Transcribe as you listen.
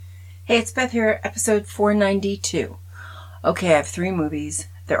Hey, it's Beth here, episode 492. Okay, I have 3 movies.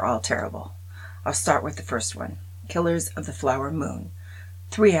 They're all terrible. I'll start with the first one, Killers of the Flower Moon.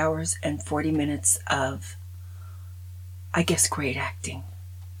 3 hours and 40 minutes of, I guess, great acting.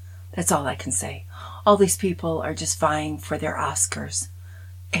 That's all I can say. All these people are just vying for their Oscars.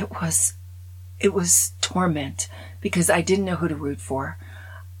 It was torment because I didn't know who to root for.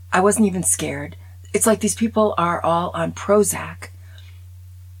 I wasn't even scared. It's like these people are all on Prozac.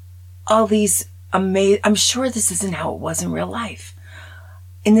 All these I'm sure this isn't how it was in real life.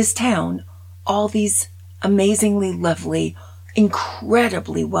 In this town, all these amazingly lovely,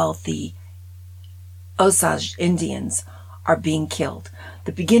 incredibly wealthy Osage Indians are being killed.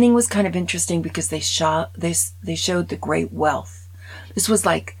 The beginning was kind of interesting because they showed the great wealth. This was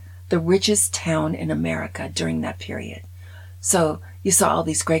like the richest town in America during that period. So you saw all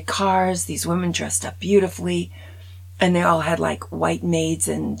these great cars, these women dressed up beautifully, and they all had like white maids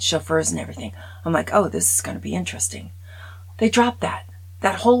and chauffeurs and everything. I'm like, oh, this is going to be interesting. They dropped that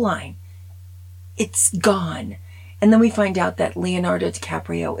whole line. It's gone. And then we find out that Leonardo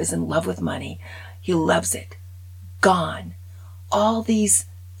DiCaprio is in love with money. He loves it. Gone. All these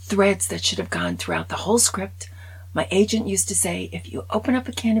threads that should have gone throughout the whole script. My agent used to say, if you open up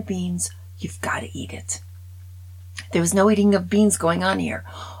a can of beans, you've got to eat it. There was no eating of beans going on here.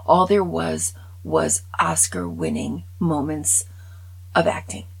 All there was Oscar-winning moments of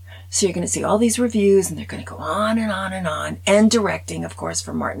acting. So you're going to see all these reviews, and they're going to go on and on and on. And directing, of course,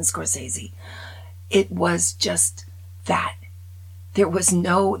 from Martin Scorsese. It was just that. There was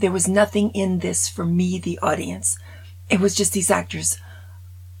nothing in this for me, the audience. It was just these actors,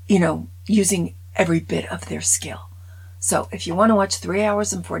 using every bit of their skill. So if you want to watch 3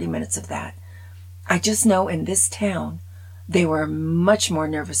 hours and 40 minutes of that, I just know in this town, they were much more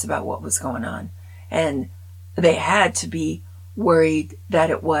nervous about what was going on. And they had to be worried that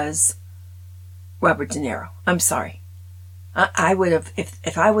it was Robert De Niro. I'm sorry. I would have,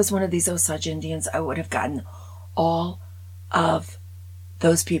 if I was one of these Osage Indians, I would have gotten all of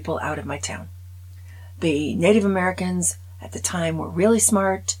those people out of my town. The Native Americans at the time were really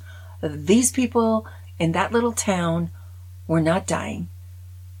smart. These people in that little town were not dying.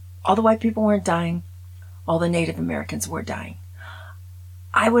 All the white people weren't dying. All the Native Americans were dying.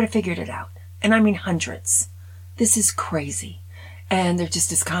 I would have figured it out. And I mean hundreds. This is crazy. And they're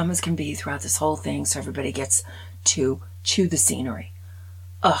just as calm as can be throughout this whole thing, so everybody gets to chew the scenery.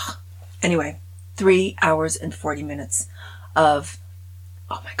 Ugh. Anyway, 3 hours and 40 minutes of,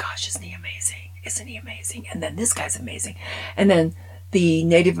 oh my gosh, isn't he amazing? Isn't he amazing? And then this guy's amazing. And then the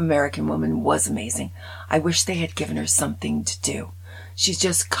Native American woman was amazing. I wish they had given her something to do. She's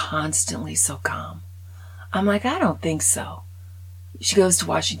just constantly so calm. I'm like, I don't think so. She goes to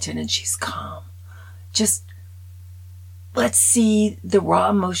Washington and she's calm. Just let's see the raw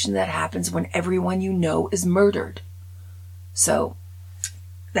emotion that happens when everyone you know is murdered. So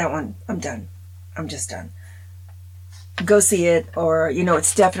that one, I'm done. I'm just done. Go see it, or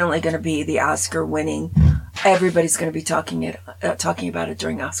it's definitely going to be the Oscar winning. Everybody's going to be talking about it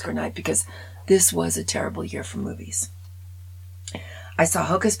during Oscar night because this was a terrible year for movies. I saw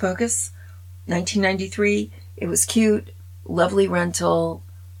Hocus Pocus, 1993. It was cute, lovely rental.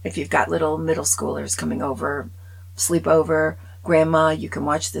 If you've got little middle schoolers coming over, sleep over, grandma, you can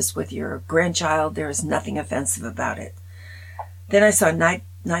watch this with your grandchild. There is nothing offensive about it. Then I saw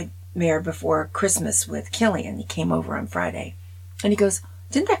Nightmare Before Christmas with Killian. He came over on Friday. And he goes,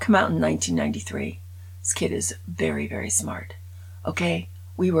 didn't that come out in 1993? This kid is very, very smart. Okay?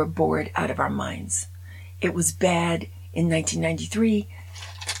 We were bored out of our minds. It was bad in 1993,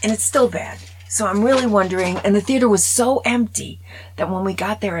 and it's still bad. So I'm really wondering, and the theater was so empty that when we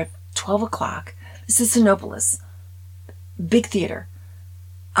got there at 12 o'clock, this is Sinopolis, big theater,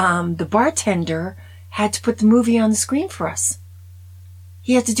 the bartender had to put the movie on the screen for us.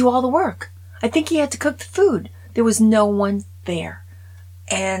 He had to do all the work. I think he had to cook the food. There was no one there.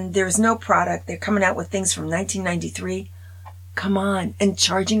 And there's no product. They're coming out with things from 1993. Come on. And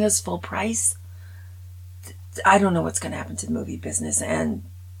charging us full price? I don't know what's going to happen to the movie business, and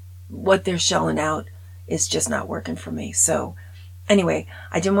what they're shelling out is just not working for me. So anyway,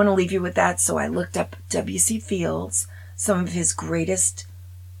 I didn't want to leave you with that, so I looked up W.C. Fields, some of his greatest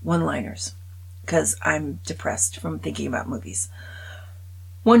one-liners, because I'm depressed from thinking about movies.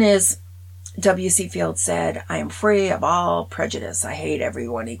 One is, W.C. Fields said, I am free of all prejudice. I hate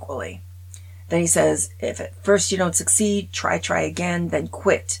everyone equally. Then he says, if at first you don't succeed, try again, then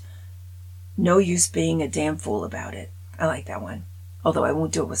quit. No use being a damn fool about it. I like that one, although I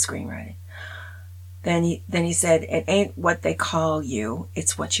won't do it with screenwriting. Then he said, it ain't what they call you,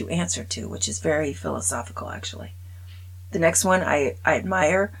 it's what you answer to, which is very philosophical, actually. The next one I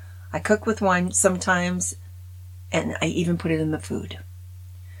admire. I cook with wine sometimes, and I even put it in the food.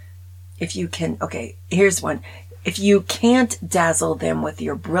 If you can, okay, here's one. If you can't dazzle them with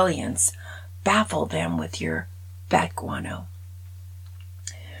your brilliance, baffle them with your bat guano.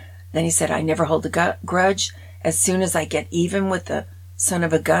 Then he said, I never hold a grudge. As soon as I get even with the son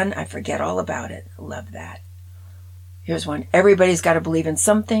of a gun, I forget all about it. Love that. Here's one. Everybody's got to believe in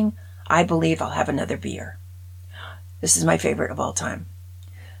something. I believe I'll have another beer. This is my favorite of all time.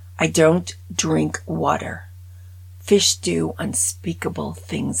 I don't drink water. Fish do unspeakable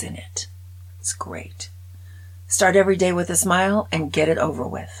things in it. It's great. Start every day with a smile and get it over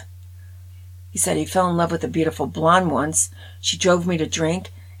with. He said he fell in love with a beautiful blonde once. She drove me to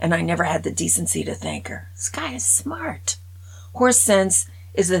drink, and I never had the decency to thank her. This guy is smart. Horse sense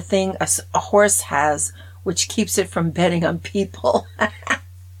is the thing a horse has, which keeps it from betting on people.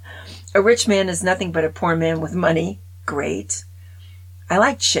 A rich man is nothing but a poor man with money. Great. I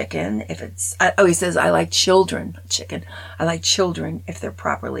like chicken if it's... he says, I like children. Chicken. I like children if they're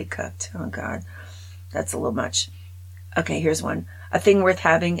properly cooked. Oh, God. That's a little much. Okay, here's one. A thing worth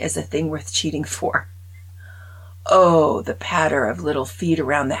having is a thing worth cheating for. Oh, the patter of little feet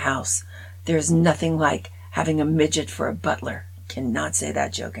around the house. There's nothing like having a midget for a butler. Cannot say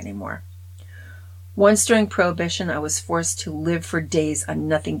that joke anymore. Once during Prohibition, I was forced to live for days on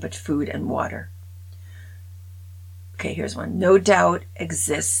nothing but food and water. Okay, here's one. No doubt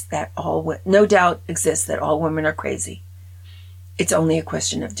exists that all women are crazy. It's only a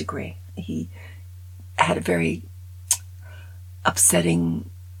question of degree. He had a very upsetting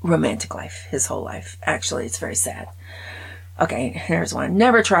romantic life, his whole life. Actually, it's very sad. Okay, here's one.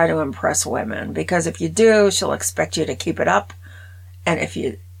 Never try to impress women, because if you do, she'll expect you to keep it up, and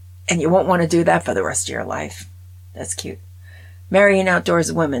you won't want to do that for the rest of your life. That's cute. Marry an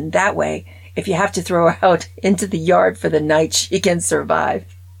outdoors woman. That way, if you have to throw her out into the yard for the night, she can survive.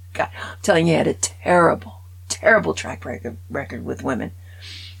 God, I'm telling you, he had a terrible, terrible track record with women.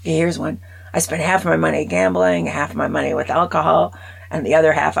 Okay, here's one. I spent half of my money gambling, half of my money with alcohol, and the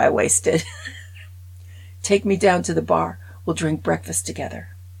other half I wasted. Take me down to the bar. We'll drink breakfast together.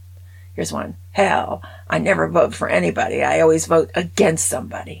 Here's one. Hell, I never vote for anybody. I always vote against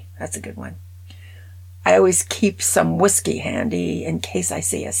somebody. That's a good one. I always keep some whiskey handy in case I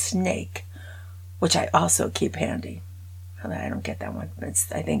see a snake, which I also keep handy. I don't get that one.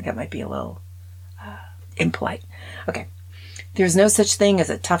 I think that might be a little impolite. Okay. There's no such thing as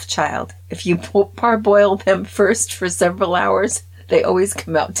a tough child. If you parboil them first for several hours, they always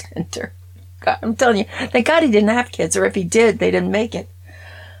come out tender. God, I'm telling you, thank God he didn't have kids, or if he did, they didn't make it.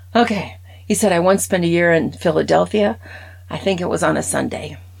 Okay. He said, I once spent a year in Philadelphia. I think it was on a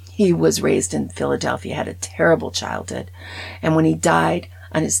Sunday. He was raised in Philadelphia, had a terrible childhood. And when he died,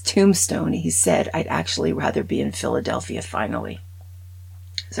 on his tombstone, he said, I'd actually rather be in Philadelphia finally.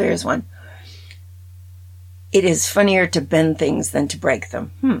 So here's one. It is funnier to bend things than to break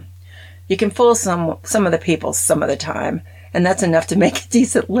them. You can fool some of the people some of the time, and that's enough to make a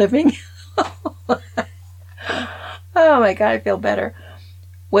decent living. Oh my God, I feel better.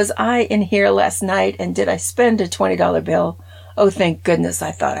 Was I in here last night, and did I spend a $20 bill? Oh, thank goodness,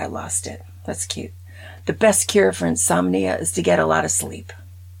 I thought I lost it. That's cute. The best cure for insomnia is to get a lot of sleep.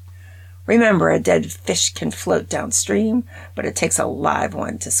 Remember, a dead fish can float downstream, but it takes a live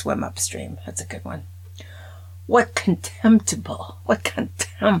one to swim upstream. That's a good one. What contemptible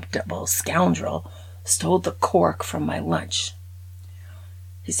scoundrel stole the cork from my lunch?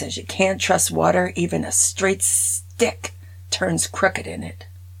 He says, you can't trust water. Even a straight stick turns crooked in it.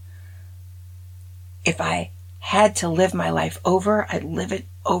 If I had to live my life over, I'd live it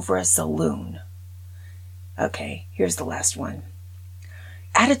over a saloon. Okay, here's the last one.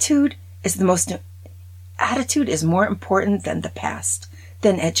 Attitude is more important than the past,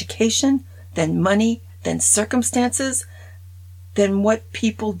 than education, than money, than circumstances, than what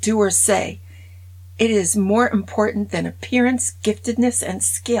people do or say. It is more important than appearance, giftedness, and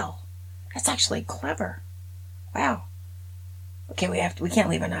skill. That's actually clever. Wow. Okay, we can't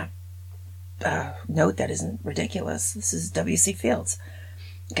leave a note that isn't ridiculous. This is W.C. Fields.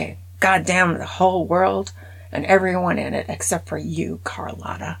 Okay, God damn the whole world and everyone in it except for you,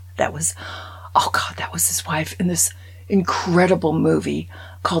 Carlotta. That was his wife in this incredible movie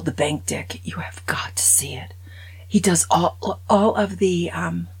called The Bank Dick. You have got to see it. He does all of the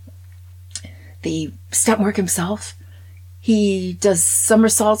stunt work himself. He does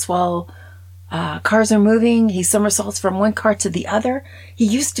somersaults while cars are moving. He somersaults from one car to the other. He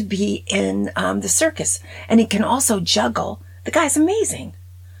used to be in the circus, and he can also juggle. The guy's amazing.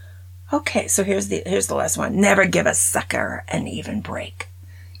 Okay, so here's the last one. Never give a sucker an even break.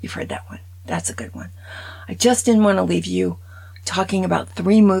 You've heard that one. That's a good one. I just didn't want to leave you talking about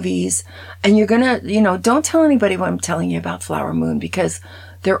 3 movies, and you're gonna, don't tell anybody what I'm telling you about Flower Moon, because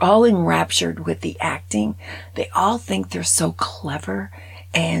they're all enraptured with the acting. They all think they're so clever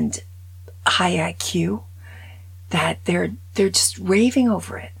and high IQ that they're just raving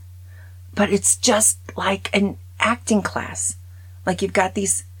over it. But it's just like an acting class. Like you've got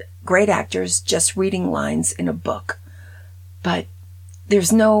these great actors just reading lines in a book, but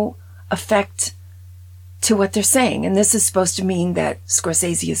there's no effect to what they're saying. And this is supposed to mean that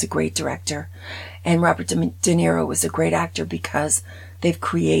Scorsese is a great director and Robert De Niro is a great actor because they've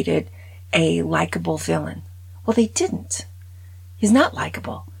created a likable villain. Well, they didn't. He's not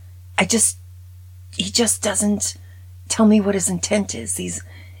likable. He just doesn't tell me what his intent is.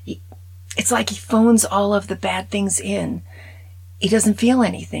 It's like he phones all of the bad things in. He doesn't feel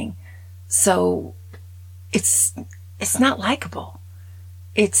anything. So it's not likable.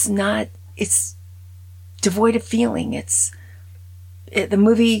 It's devoid of feeling. The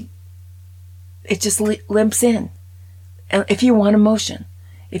movie, it just limps in. And if you want emotion,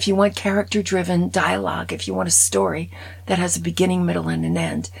 if you want character-driven dialogue, if you want a story that has a beginning, middle, and an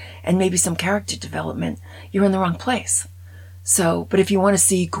end, and maybe some character development, you're in the wrong place. So, but if you want to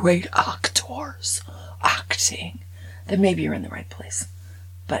see great actors acting, then maybe you're in the right place.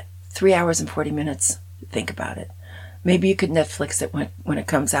 But 3 hours and 40 minutes, think about it. Maybe you could Netflix it when it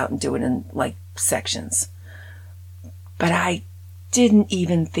comes out and do it in like sections. But I didn't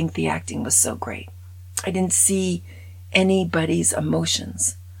even think the acting was so great. I didn't see anybody's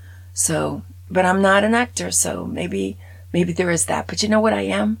emotions. So, but I'm not an actor, so maybe there is that. But you know what I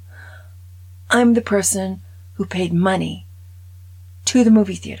am? I'm the person who paid money to the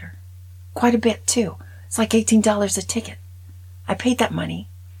movie theater. Quite a bit, too. It's like $18 a ticket. I paid that money.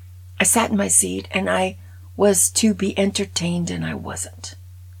 I sat in my seat, and I was to be entertained, and I wasn't.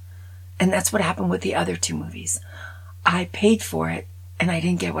 And that's what happened with the other 2 movies. I paid for it, and I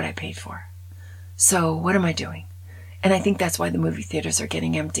didn't get what I paid for. So what am I doing? And I think that's why the movie theaters are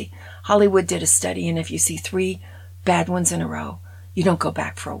getting empty. Hollywood did a study, and if you see 3 bad ones in a row, you don't go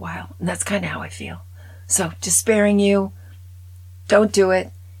back for a while. And that's kind of how I feel. So just sparing you, don't do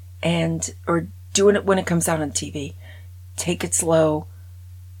it, or doing it when it comes out on TV. Take it slow.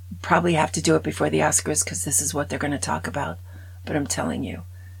 Probably have to do it before the Oscars because this is what they're going to talk about. But I'm telling you,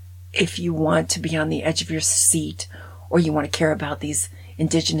 if you want to be on the edge of your seat or you want to care about these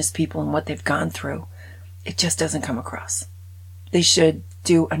indigenous people and what they've gone through, it just doesn't come across. They should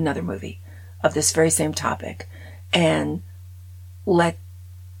do another movie of this very same topic and let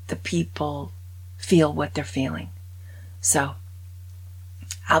the people feel what they're feeling. So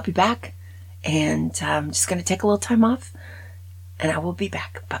I'll be back, and I'm just going to take a little time off, and I will be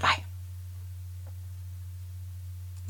back. Bye-bye.